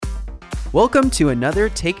Welcome to another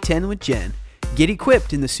Take 10 with Jen. Get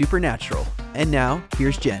equipped in the supernatural. And now,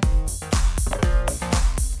 here's Jen.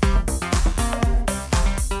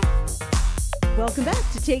 Welcome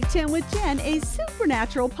back to Take 10 with Jen, a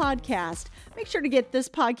supernatural podcast. Make sure to get this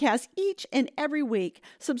podcast each and every week.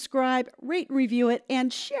 Subscribe, rate and review it,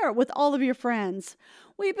 and share it with all of your friends.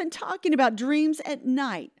 We've been talking about dreams at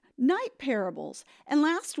night parables, and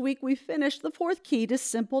last week we finished the fourth key to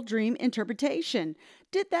simple dream interpretation.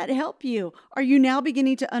 Did that help you? Are you now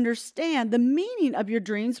beginning to understand the meaning of your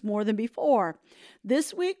dreams more than before?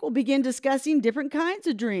 This week we'll begin discussing different kinds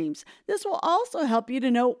of dreams. This will also help you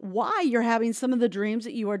to know why you're having some of the dreams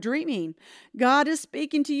that you are dreaming. God is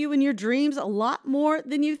speaking to you in your dreams a lot more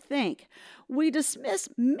than you think. We dismiss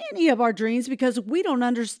many of our dreams because we don't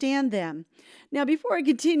understand them. Now, before I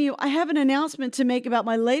continue, I have an announcement to make about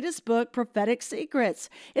my latest book, Prophetic Secrets.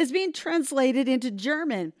 It's being translated into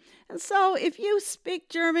German. And so if you speak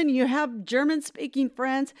German, you have German-speaking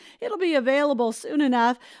friends, it'll be available soon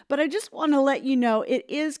enough. But I just want to let you know it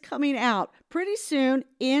is coming out pretty soon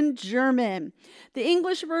in German. The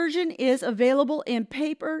English version is available in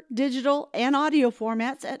paper, digital, and audio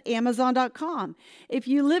formats at Amazon.com. If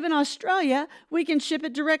you live in Australia, we can ship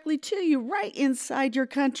it directly to you right inside your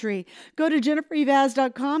country. Go to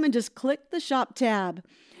JenniferEvaz.com and just click the shop tab.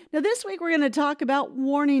 Now, this week we're going to talk about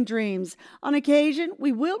warning dreams. On occasion,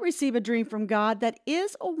 we will receive a dream from God that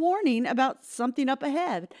is a warning about something up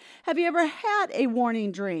ahead. Have you ever had a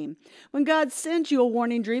warning dream? When God sends you a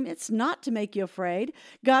warning dream, it's not to make you afraid.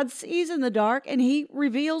 God sees in the dark and He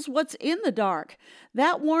reveals what's in the dark.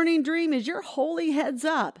 That warning dream is your holy heads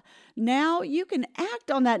up. Now you can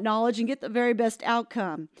act on that knowledge and get the very best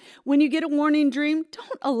outcome. When you get a warning dream,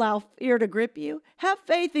 don't allow fear to grip you. Have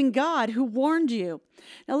faith in God who warned you.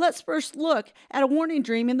 Now let's first look at a warning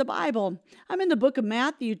dream in the Bible. I'm in the book of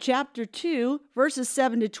Matthew, chapter 2, verses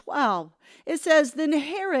 7 to 12. It says, Then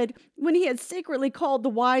Herod, when he had secretly called the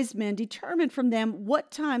wise men, determined from them what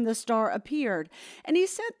time the star appeared. And he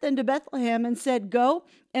sent them to Bethlehem and said, Go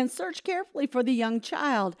and search carefully for the young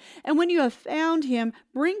child. And when you have found him,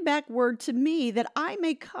 bring back word to me that I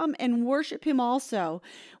may come and worship him also.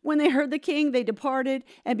 When they heard the king, they departed.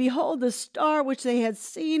 And behold, the star which they had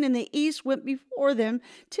seen in the east went before them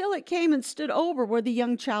till it came and stood over where the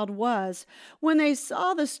young child was. When they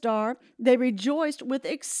saw the star, they rejoiced with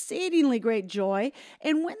exceedingly great joy.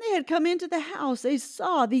 And when they had come into the house, they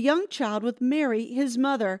saw the young child with Mary, his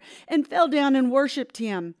mother, and fell down and worshipped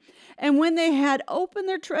him. And when they had opened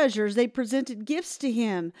their treasures, they presented gifts to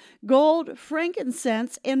him, gold,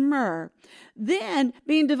 frankincense, and myrrh. Then,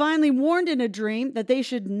 being divinely warned in a dream that they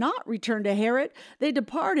should not return to Herod, they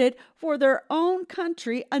departed for their own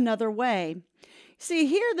country another way. See,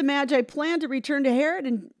 here the Magi planned to return to Herod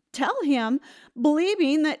and tell him,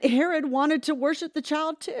 believing that Herod wanted to worship the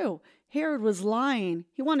child too. Herod was lying.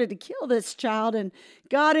 He wanted to kill this child, and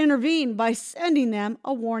God intervened by sending them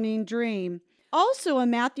a warning dream. Also in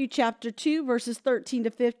Matthew chapter 2, verses 13 to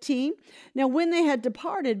 15, Now when they had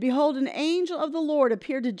departed, behold, an angel of the Lord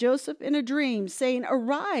appeared to Joseph in a dream, saying,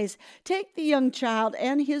 Arise, take the young child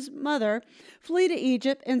and his mother, flee to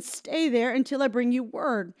Egypt, and stay there until I bring you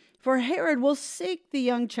word. For Herod will seek the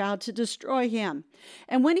young child to destroy him.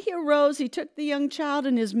 And when he arose, he took the young child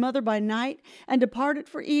and his mother by night and departed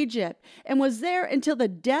for Egypt, and was there until the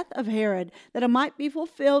death of Herod, that it might be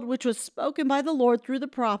fulfilled which was spoken by the Lord through the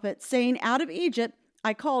prophet, saying, Out of Egypt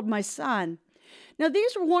I called my son. Now,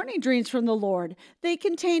 these were warning dreams from the Lord. They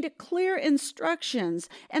contained clear instructions,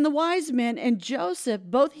 and the wise men and Joseph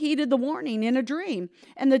both heeded the warning in a dream,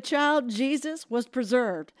 and the child Jesus was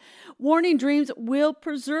preserved. Warning dreams will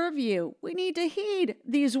preserve you. We need to heed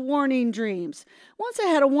these warning dreams. Once I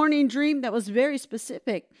had a warning dream that was very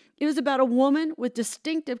specific. It was about a woman with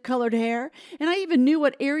distinctive colored hair, and I even knew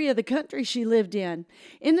what area of the country she lived in.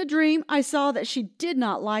 In the dream, I saw that she did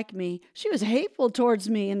not like me. She was hateful towards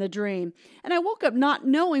me in the dream, and I woke up not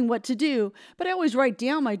knowing what to do, but I always write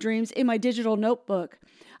down my dreams in my digital notebook.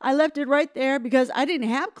 I left it right there because I didn't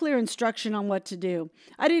have clear instruction on what to do.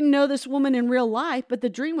 I didn't know this woman in real life, but the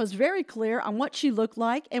dream was very clear on what she looked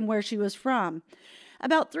like and where she was from.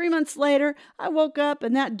 About 3 months later, I woke up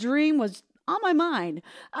and that dream was on my mind.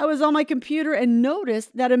 I was on my computer and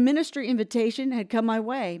noticed that a ministry invitation had come my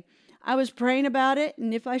way. I was praying about it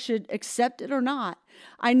and if I should accept it or not.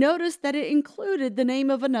 I noticed that it included the name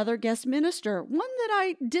of another guest minister, one that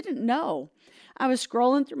I didn't know. I was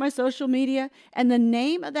scrolling through my social media and the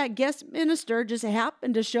name of that guest minister just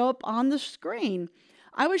happened to show up on the screen.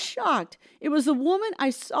 I was shocked. It was the woman I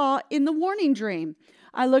saw in the warning dream.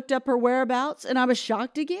 I looked up her whereabouts and I was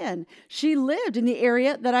shocked again. She lived in the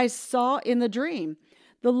area that I saw in the dream.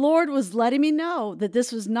 The Lord was letting me know that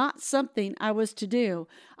this was not something I was to do.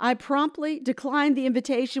 I promptly declined the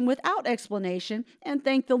invitation without explanation and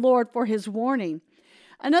thanked the Lord for his warning.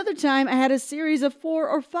 Another time, I had a series of 4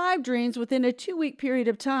 or 5 dreams within a 2-week period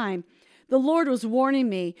of time. The Lord was warning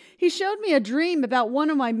me. He showed me a dream about one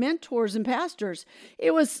of my mentors and pastors.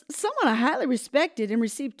 It was someone I highly respected and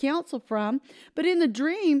received counsel from, but in the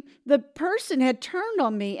dream, the person had turned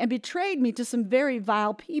on me and betrayed me to some very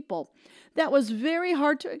vile people. That was very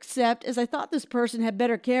hard to accept, as I thought this person had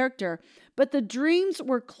better character, but the dreams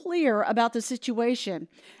were clear about the situation.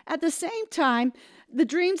 At the same time, the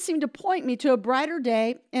dreams seemed to point me to a brighter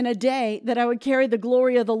day and a day that I would carry the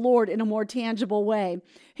glory of the Lord in a more tangible way.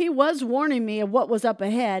 He was warning me of what was up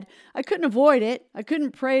ahead. I couldn't avoid it. I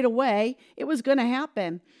couldn't pray it away. It was going to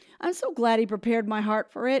happen. I'm so glad he prepared my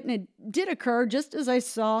heart for it, and it did occur just as I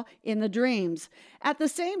saw in the dreams. At the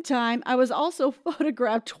same time, I was also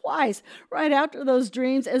photographed twice right after those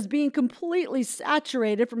dreams as being completely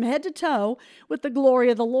saturated from head to toe with the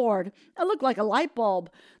glory of the Lord. I looked like a light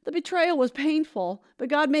bulb. The betrayal was painful, but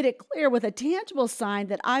God made it clear with a tangible sign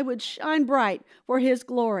that I would shine bright for his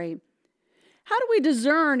glory. How do we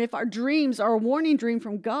discern if our dreams are a warning dream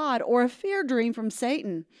from God or a fear dream from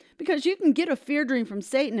Satan? Because you can get a fear dream from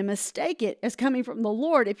Satan and mistake it as coming from the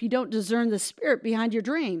Lord if you don't discern the spirit behind your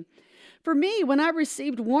dream. For me, when I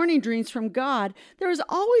received warning dreams from God, there was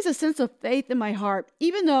always a sense of faith in my heart,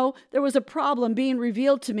 even though there was a problem being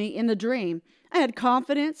revealed to me in the dream. I had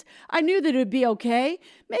confidence. I knew that it would be okay.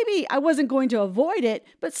 Maybe I wasn't going to avoid it,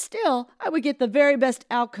 but still, I would get the very best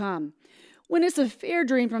outcome. When it's a fear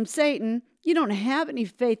dream from Satan, you don't have any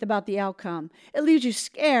faith about the outcome. It leaves you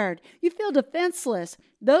scared. You feel defenseless.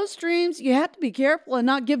 Those dreams, you have to be careful and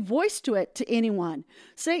not give voice to it to anyone.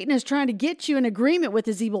 Satan is trying to get you in agreement with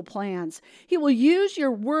his evil plans. He will use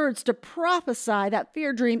your words to prophesy that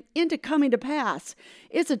fear dream into coming to pass.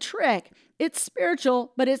 It's a trick. It's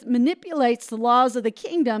spiritual, but it manipulates the laws of the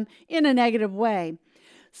kingdom in a negative way.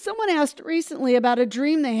 Someone asked recently about a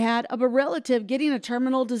dream they had of a relative getting a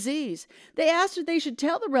terminal disease. They asked if they should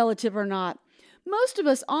tell the relative or not. Most of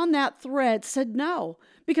us on that thread said no,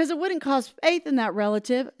 because it wouldn't cause faith in that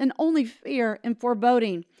relative and only fear and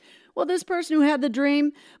foreboding. Well, this person who had the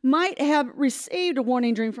dream might have received a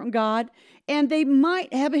warning dream from God, and they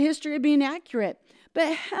might have a history of being accurate.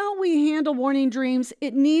 But how we handle warning dreams,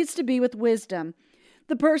 it needs to be with wisdom.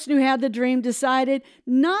 The person who had the dream decided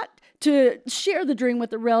not to share the dream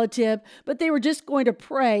with a relative, but they were just going to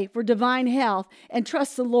pray for divine health and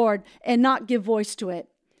trust the Lord and not give voice to it.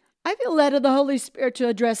 I feel led of the Holy Spirit to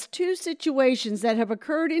address 2 situations that have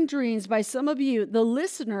occurred in dreams by some of you, the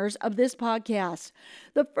listeners of this podcast.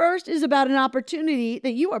 The first is about an opportunity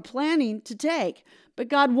that you are planning to take, but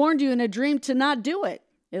God warned you in a dream to not do it.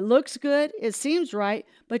 It looks good, it seems right,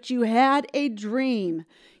 but you had a dream.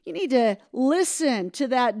 You need to listen to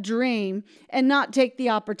that dream and not take the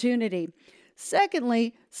opportunity.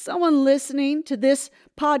 Secondly, someone listening to this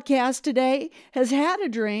podcast today has had a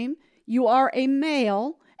dream. You are a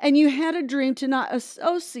male, and you had a dream to not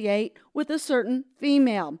associate with a certain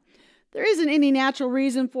female. There isn't any natural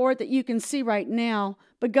reason for it that you can see right now,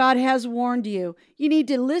 but God has warned you. You need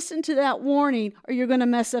to listen to that warning or you're going to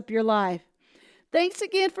mess up your life. Thanks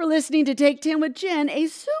again for listening to Take 10 with Jen, a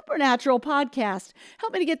supernatural podcast.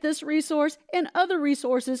 Help me to get this resource and other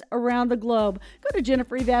resources around the globe. Go to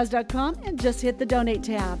jennifereivaz.com and just hit the donate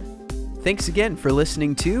tab. Thanks again for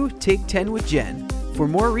listening to Take 10 with Jen. For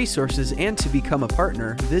more resources and to become a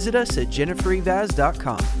partner, visit us at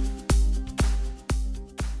jennifereivaz.com.